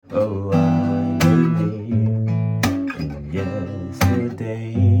Oh, I believe in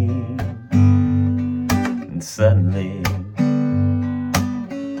yesterday. And suddenly,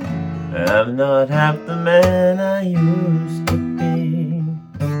 I'm not half the man I used to be.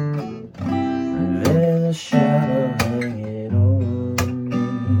 There's a shadow hanging on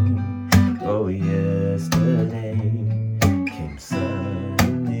me. Oh, yesterday came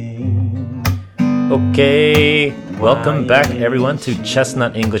suddenly. Okay, welcome back everyone to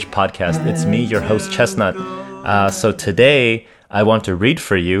Chestnut English Podcast. It's me, your host Chestnut. So today I want to read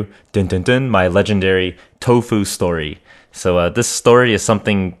for you my legendary Tofu Story. So this story is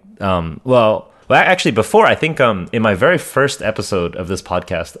something, actually before, I think in my very first episode of this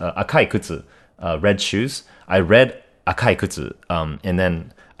podcast, Akai Kutsu, red shoes, I read Akai Kutsu, and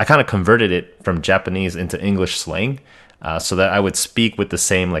then I kind of converted it from Japanese into English slang. So that I would speak with the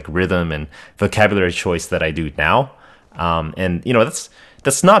same like rhythm and vocabulary choice that I do now. And you know,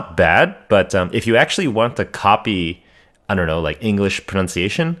 that's not bad, but if you actually want to copy, I don't know, like English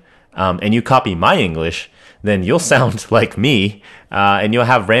pronunciation, and you copy my English, then you'll sound like me, and you'll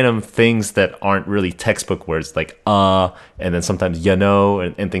have random things that aren't really textbook words like and then sometimes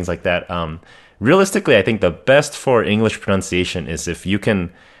and things like that. Realistically, I think the best for English pronunciation is if you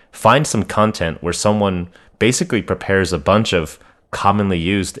can find some content where someone basically prepares a bunch of commonly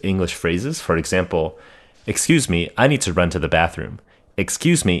used English phrases. For example, excuse me, I need to run to the bathroom.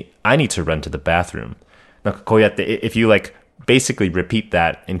 Excuse me, I need to run to the bathroom. なんかこうやって if you like basically repeat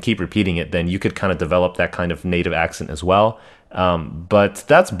that and keep repeating it, then you could kind of develop that kind of native accent as well. But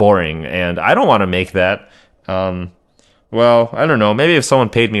that's boring, and I don't want to make that. Well, I don't know. Maybe if someone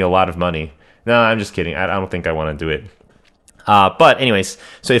paid me a lot of money. No, I'm just kidding. I don't think I want to do it. But anyways,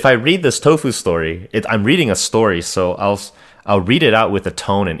 so if I read this Tofu story, I'm reading a story, so I'll read it out with the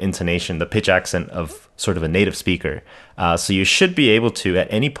tone and intonation, the pitch accent of sort of a native speaker. So you should be able to, at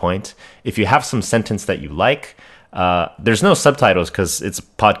any point, if you have some sentence that you like, there's no subtitles because it's a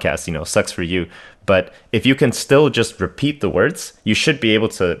podcast, you know, sucks for you. But if you can still just repeat the words, you should be able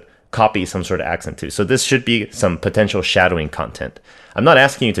to copy some sort of accent too. So this should be some potential shadowing content. I'm not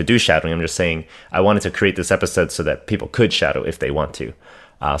asking you to do shadowing. I'm just saying I wanted to create this episode so that people could shadow if they want to.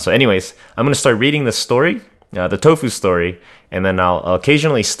 So anyways, I'm going to start reading the story, the Tofu story, and then I'll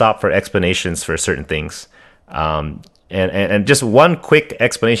occasionally stop for explanations for certain things. And just one quick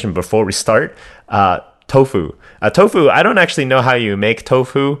explanation before we start. Tofu. Tofu, I don't actually know how you make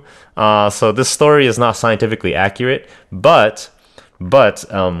tofu. So this story is not scientifically accurate, but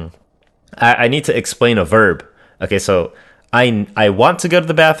I need to explain a verb. Okay, so I want to go to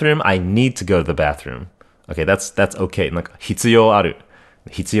the bathroom. I need to go to the bathroom. Okay, that's okay. Like 必要ある。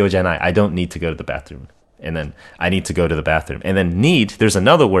必要じゃない。I don't need to go to the bathroom. And then I need to go to the bathroom. And then need, there's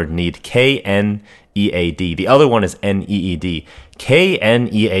another word, need, K-N-E-A-D. The other one is N-E-E-D.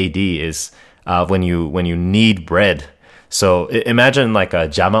 K-N-E-A-D is when you need bread. So imagine like a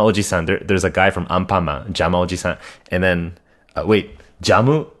Jama Oji-san. There's a guy from Anpanman, Jama Oji-san. And then,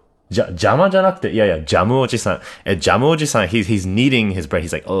 Jamu? Jama じゃなくて、いやいや、ジャムおじさん。ジャムおじさん、he's kneading his bread.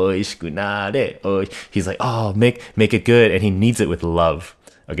 He's like, おいしくなれ。He's like, oh, make it good. And he kneads it with love.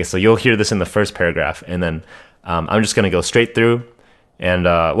 Okay, so you'll hear this in the first paragraph. And then I'm just going to go straight through. And,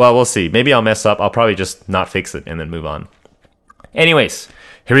 we'll see. Maybe I'll mess up. I'll probably just not fix it and then move on. Anyways,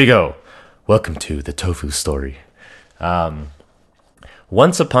 here we go. Welcome to the Tofu Story.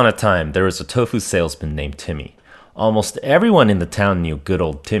 Once upon a time, there was a tofu salesman named Timmy. Almost everyone in the town knew good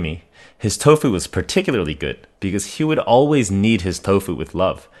old Timmy. His tofu was particularly good because he would always knead his tofu with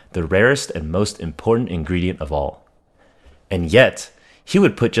love, the rarest and most important ingredient of all. And yet, he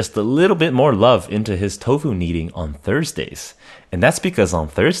would put just a little bit more love into his tofu kneading on Thursdays. And that's because on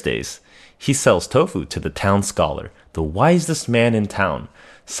Thursdays, he sells tofu to the town scholar, the wisest man in town,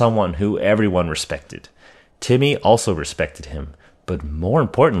 someone who everyone respected. Timmy also respected him, but more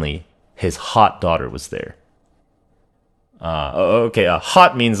importantly, his hot daughter was there.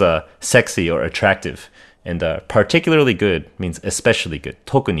 Hot means sexy or attractive, and particularly good means especially good,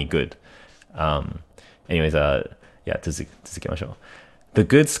 特に good. Anyways, 続きましょう. The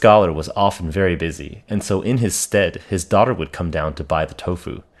good scholar was often very busy, and so in his stead, his daughter would come down to buy the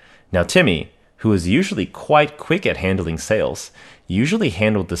tofu. Now Timmy, who was usually quite quick at handling sales, usually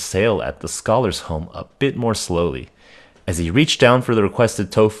handled the sale at the scholar's home a bit more slowly. As he reached down for the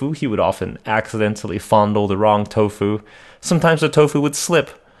requested tofu, he would often accidentally fondle the wrong tofu. Sometimes the tofu would slip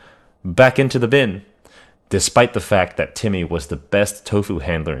back into the bin, despite the fact that Timmy was the best tofu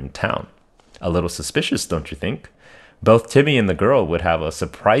handler in town. A little suspicious, don't you think? Both Timmy and the girl would have a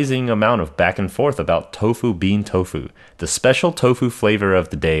surprising amount of back and forth about tofu bean tofu, the special tofu flavor of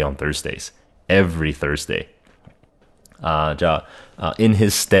the day on Thursdays. Every Thursday. じゃあ、In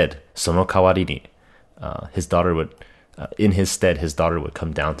his stead, その代わりに, his daughter would, in his stead, his daughter would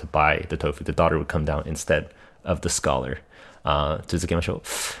come down to buy the tofu. The daughter would come down instead of the scholar. 続けましょ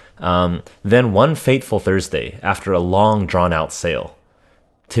う. Then one fateful Thursday, after a long drawn-out sail,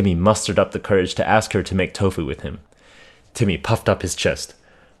 Timmy mustered up the courage to ask her to make tofu with him. Timmy puffed up his chest.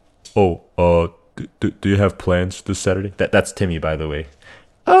 Do you have plans this Saturday? That's Timmy, by the way.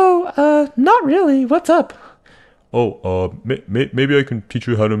 Not really. What's up? Maybe I can teach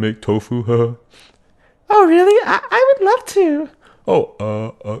you how to make tofu. Oh, really? I would love to.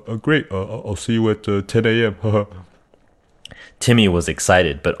 Great. I'll see you at 10 a.m. Timmy was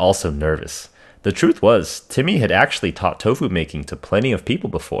excited, but also nervous. The truth was, Timmy had actually taught tofu making to plenty of people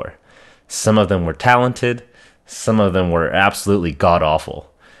before. Some of them were talented, some of them were absolutely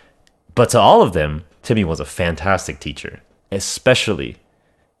god-awful. But to all of them, Timmy was a fantastic teacher, especially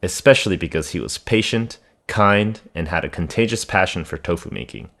because he was patient, kind, and had a contagious passion for tofu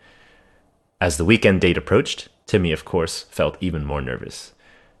making. As the weekend date approached, Timmy, of course, felt even more nervous.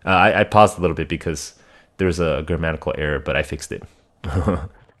 I paused a little bit because there was a grammatical error, but I fixed it.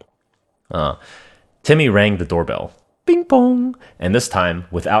 Timmy rang the doorbell. Bing bong! And this time,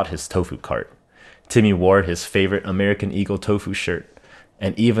 without his tofu cart. Timmy wore his favorite American Eagle tofu shirt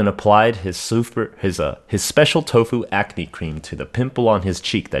and even applied his special tofu acne cream to the pimple on his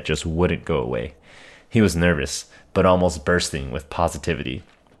cheek that just wouldn't go away. He was nervous, but almost bursting with positivity.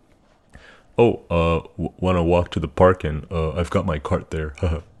 Wanna walk to the park and I've got my cart there.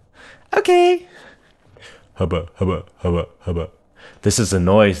 Okay. Hubba. This is a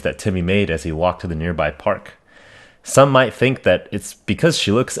noise that Timmy made as he walked to the nearby park. Some might think that it's because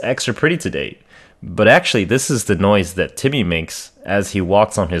she looks extra pretty today, but actually this is the noise that Timmy makes as he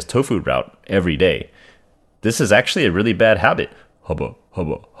walks on his tofu route every day. This is actually a really bad habit. Hubba.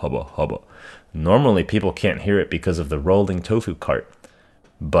 Normally people can't hear it because of the rolling tofu cart,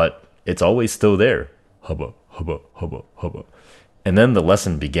 but it's always still there. Hubba. And then the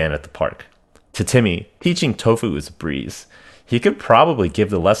lesson began at the park. To Timmy, teaching tofu is a breeze. He could probably give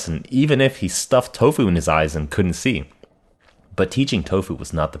the lesson even if he stuffed tofu in his eyes and couldn't see. But teaching tofu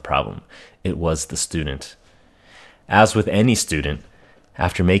was not the problem. It was the student. As with any student,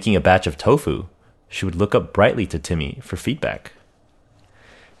 after making a batch of tofu, she would look up brightly to Timmy for feedback.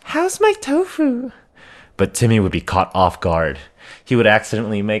 How's my tofu? But Timmy would be caught off guard. He would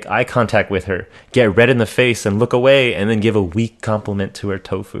accidentally make eye contact with her, get red in the face and look away, and then give a weak compliment to her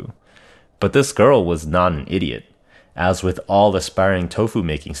tofu. But this girl was not an idiot. As with all aspiring tofu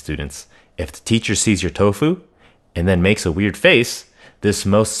making students, if the teacher sees your tofu and then makes a weird face, this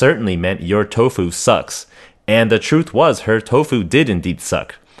most certainly meant your tofu sucks. And the truth was, her tofu did indeed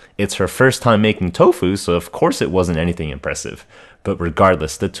suck. It's her first time making tofu, so of course it wasn't anything impressive. But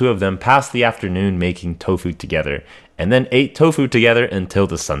regardless, the two of them passed the afternoon making tofu together, and then ate tofu together until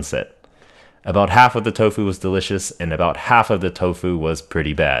the sunset. About half of the tofu was delicious, and about half of the tofu was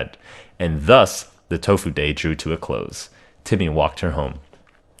pretty bad. And thus, the tofu day drew to a close. Timmy walked her home.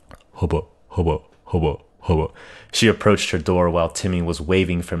 Hubba. She approached her door while Timmy was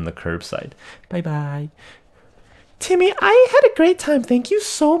waving from the curbside. Bye-bye. Timmy, I had a great time. Thank you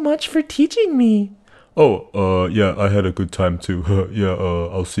so much for teaching me. Yeah, I had a good time too.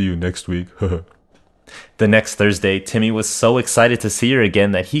 I'll see you next week. The next Thursday, Timmy was so excited to see her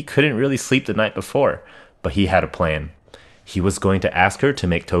again that he couldn't really sleep the night before. But he had a plan. He was going to ask her to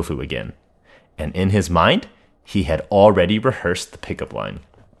make tofu again. And in his mind, he had already rehearsed the pickup line.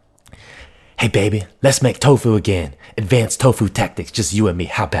 Hey baby, let's make tofu again. Advanced tofu tactics, just you and me,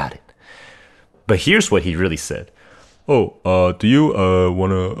 how about it? But here's what he really said. Do you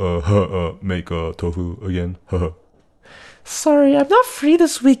wanna make tofu again? Sorry, I'm not free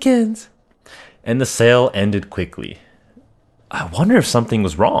this weekend. And the sale ended quickly. I wonder if something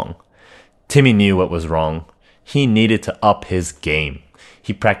was wrong. Timmy knew what was wrong. He needed to up his game.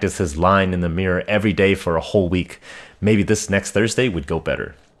 He practiced his line in the mirror every day for a whole week. Maybe this next Thursday would go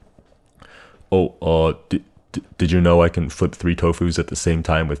better. Did you know I can flip 3 tofus at the same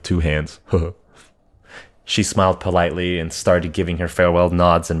time with 2 hands? She smiled politely and started giving her farewell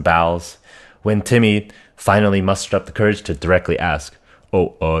nods and bows. When Timmy finally mustered up the courage to directly ask,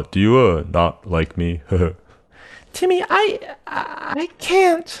 do you not like me? Timmy, I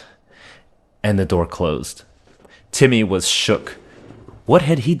can't. And the door closed. Timmy was shook. What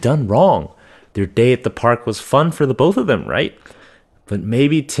had he done wrong? Their day at the park was fun for the both of them, right? But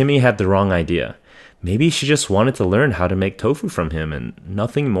maybe Timmy had the wrong idea. Maybe she just wanted to learn how to make tofu from him and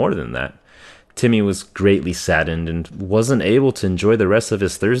nothing more than that. Timmy was greatly saddened and wasn't able to enjoy the rest of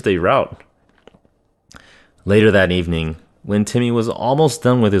his Thursday route. Later that evening, when Timmy was almost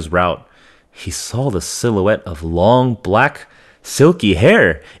done with his route, he saw the silhouette of long, black, Silky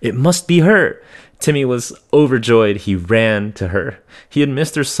hair! It must be her! Timmy was overjoyed. He ran to her. He had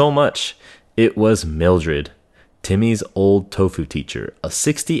missed her so much. It was Mildred, Timmy's old tofu teacher, a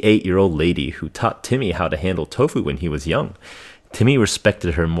 68-year-old lady who taught Timmy how to handle tofu when he was young. Timmy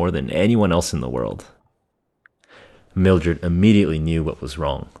respected her more than anyone else in the world. Mildred immediately knew what was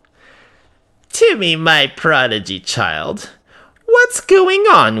wrong. Timmy, my prodigy child, what's going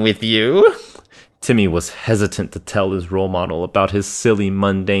on with you? Timmy was hesitant to tell his role model about his silly,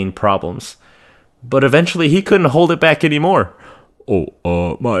 mundane problems. But eventually he couldn't hold it back anymore.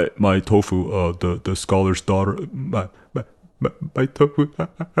 Oh, my tofu, the scholar's daughter, my tofu,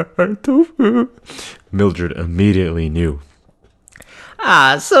 tofu. Mildred immediately knew.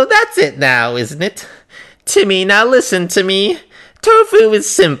 Ah, so that's it now, isn't it? Timmy, now listen to me. Tofu is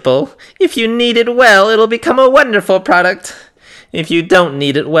simple. If you knead it well, it'll become a wonderful product. If you don't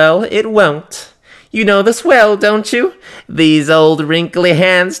knead it well, it won't. You know this well, don't you? These old wrinkly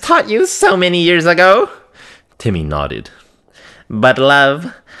hands taught you so many years ago. Timmy nodded. But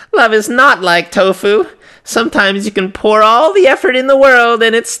love is not like tofu. Sometimes you can pour all the effort in the world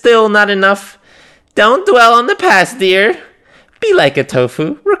and it's still not enough. Don't dwell on the past, dear. Be like a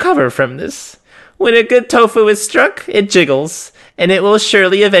tofu. Recover from this. When a good tofu is struck, it jiggles, and it will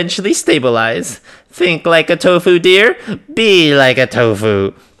surely eventually stabilize. Think like a tofu, dear. Be like a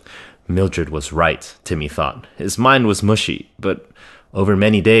tofu. Mildred was right, Timmy thought. His mind was mushy, but over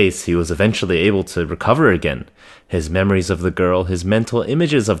many days he was eventually able to recover again. His memories of the girl, his mental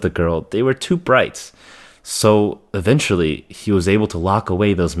images of the girl, they were too bright. So eventually he was able to lock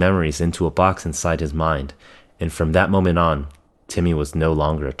away those memories into a box inside his mind. And from that moment on, Timmy was no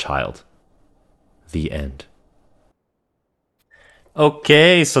longer a child. The end.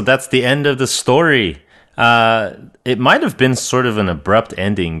 Okay, so that's the end of the story. It might have been sort of an abrupt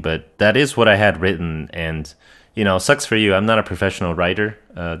ending, but that is what I had written. And, sucks for you. I'm not a professional writer.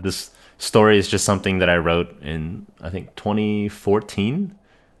 This story is just something that I wrote in, I think, 2014?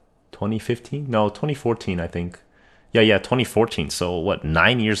 2015? No, 2014, I think. Yeah, 2014. So,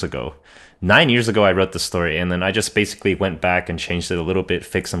 9 years ago? 9 years ago, I wrote the story, and then I just basically went back and changed it a little bit,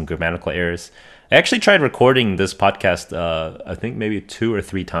 fixed some grammatical errors. I actually tried recording this podcast, I think maybe 2 or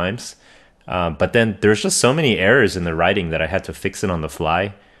 3 times. But then there's just so many errors in the writing that I had to fix it on the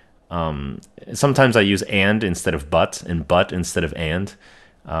fly. Sometimes I use and instead of but, and but instead of and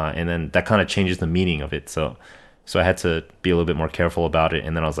then that kind of changes the meaning of it. So I had to be a little bit more careful about it.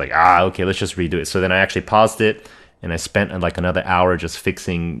 And then I was like, okay, let's just redo it. So then I actually paused it, and I spent like another hour just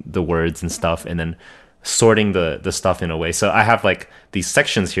fixing the words and stuff, and then sorting the stuff in a way. So I have like these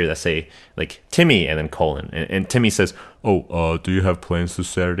sections here that say like Timmy and then colon, and Timmy says, do you have plans this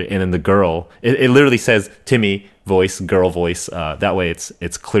Saturday? and then the girl, it literally says Timmy voice, girl voice. That way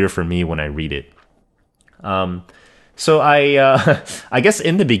it's clear for me when I read it. So I guess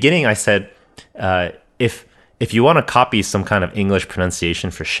in the beginning I said, if you want to copy some kind of English pronunciation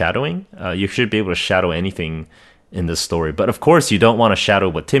for shadowing, you should be able to shadow anything in this story. But of course you don't want to shadow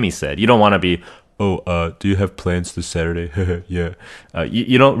what Timmy said. You don't want to be, do you have plans this Saturday? Yeah.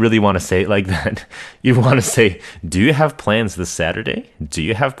 You don't really want to say it like that. You want to say, do you have plans this Saturday? Do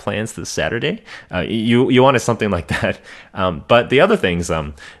you have plans this Saturday? You wanted something like that. But the other things,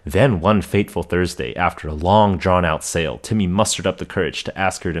 then one fateful Thursday, after a long drawn-out sail, Timmy mustered up the courage to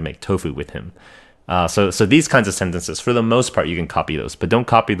ask her to make tofu with him. So these kinds of sentences, for the most part, you can copy those, but don't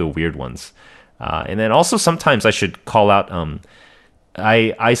copy the weird ones. And then also sometimes I should call out,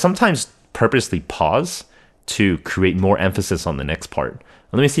 I sometimes purposely pause to create more emphasis on the next part.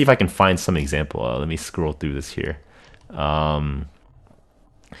 Let me see if I can find some example. Let me scroll through this here. Yeah.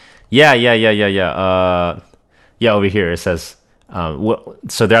 Over here it says,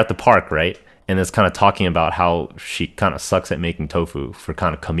 so they're at the park, right? And it's kind of talking about how she kind of sucks at making tofu for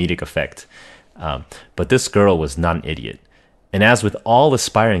kind of comedic effect. But this girl was not an idiot. And as with all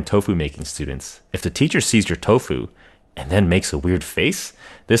aspiring tofu making students, if the teacher sees your tofu and then makes a weird face,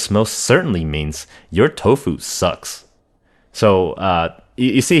 this most certainly means your tofu sucks. So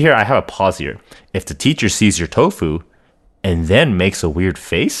you see here, I have a pause here. If the teacher sees your tofu and then makes a weird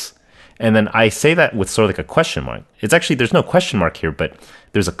face, and then I say that with sort of like a question mark. It's actually, there's no question mark here, but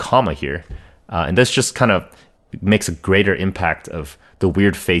there's a comma here. And this just kind of makes a greater impact of the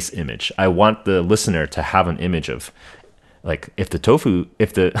weird face image. I want the listener to have an image of, like, if the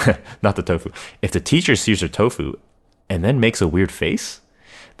teacher sees your tofu and then makes a weird face,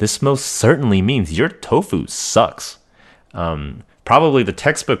 this most certainly means your tofu sucks. Probably the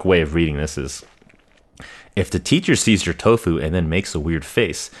textbook way of reading this is, if the teacher sees your tofu and then makes a weird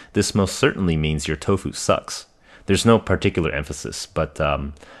face, this most certainly means your tofu sucks. There's no particular emphasis, but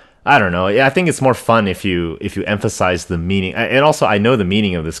I don't know. I think it's more fun if you emphasize the meaning. And also, I know the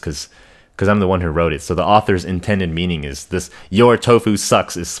meaning of this because I'm the one who wrote it. So the author's intended meaning is this: your tofu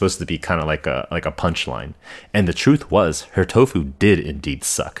sucks is supposed to be kind of like a punchline. And the truth was, her tofu did indeed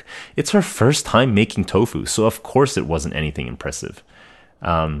suck. It's her first time making tofu, so of course it wasn't anything impressive.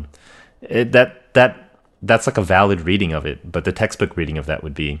 That's like a valid reading of it, but the textbook reading of that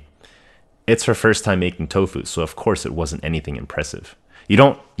would be, it's her first time making tofu, so of course it wasn't anything impressive. You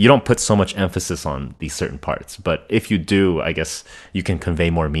don't put so much emphasis on these certain parts, but if you do, I guess you can convey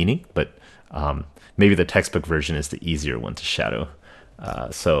more meaning. But maybe the textbook version is the easier one to shadow.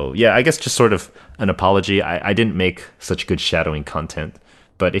 So yeah, I guess just sort of an apology. I didn't make such good shadowing content,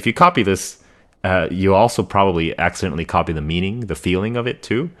 but if you copy this, you also probably accidentally copy the meaning, the feeling of it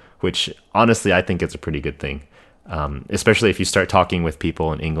too, which honestly I think it's a pretty good thing, especially if you start talking with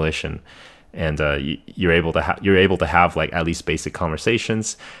people in English and you're able to have like at least basic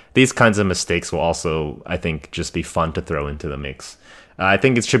conversations. These kinds of mistakes will also, I think, just be fun to throw into the mix. I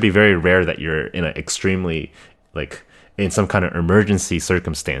think it should be very rare that you're in an extremely, like, in some kind of emergency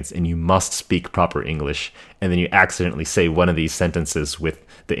circumstance and you must speak proper English, and then you accidentally say one of these sentences with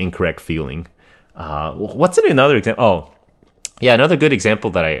the incorrect feeling. What's another example? Oh, yeah, another good example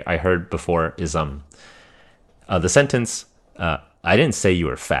that I heard before is the sentence, I didn't say you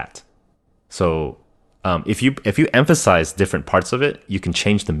were fat. So if you emphasize different parts of it, you can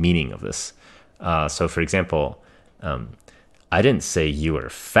change the meaning of this. So for example, I didn't say you were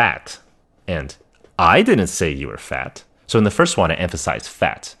fat, and I didn't say you were fat. So in the first one, I emphasized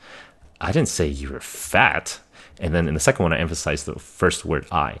fat. I didn't say you were fat. And then in the second one, I emphasized the first word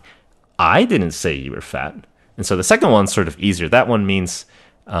I. I didn't say you were fat. And so the second one's sort of easier. That one means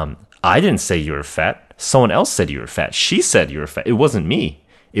I didn't say you were fat. Someone else said you were fat. She said you were fat. It wasn't me.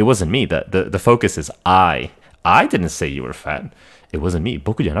 It wasn't me. The focus is I. I didn't say you were fat. It wasn't me.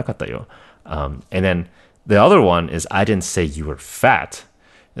 僕じゃなかったよ. And then the other one is I didn't say you were fat.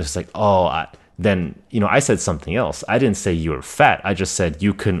 It's like, then, I said something else. I didn't say you were fat. I just said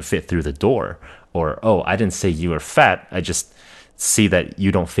you couldn't fit through the door. Or, I didn't say you were fat. I just see that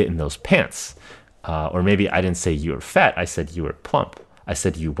you don't fit in those pants. Or maybe I didn't say you were fat. I said you were plump. I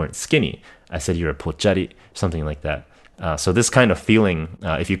said you weren't skinny. I said you were pochari, something like that. So this kind of feeling,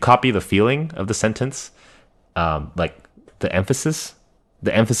 if you copy the feeling of the sentence, like the emphasis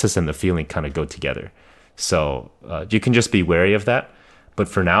and the feeling kind of go together. So you can just be wary of that. But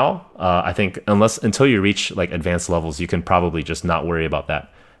for now, I think until you reach like advanced levels, you can probably just not worry about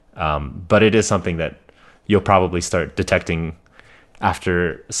that. But it is something that you'll probably start detecting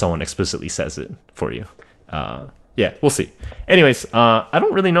after someone explicitly says it for you. Yeah, we'll see. Anyways, I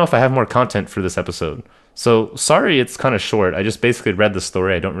don't really know if I have more content for this episode. So sorry it's kind of short. I just basically read the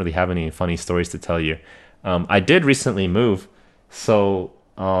story. I don't really have any funny stories to tell you. I did recently move. So,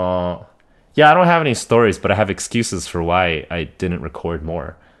 yeah, I don't have any stories, but I have excuses for why I didn't record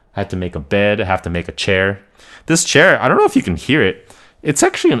more. I had to make a bed. I have to make a chair. This chair, I don't know if you can hear it. It's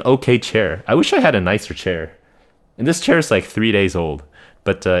actually an okay chair. I wish I had a nicer chair. And this chair is like 3 days old.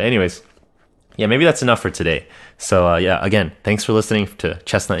 But anyways, yeah, maybe that's enough for today. So yeah, again, thanks for listening to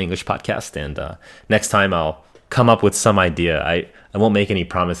Chestnut English Podcast. And next time I'll come up with some idea. I won't make any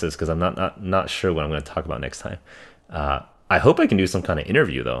promises because I'm not sure what I'm going to talk about next time. I hope I can do some kind of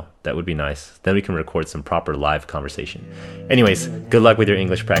interview though. That would be nice. Then we can record some proper live conversation. Anyways, good luck with your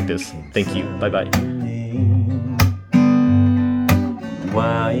English practice. Thank you. Bye-bye.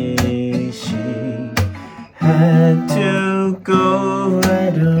 Why she had to go, I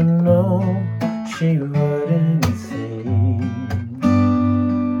don't know. She wouldn't say.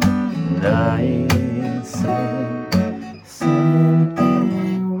 And I said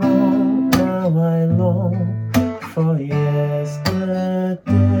something wrong. Now I long for you.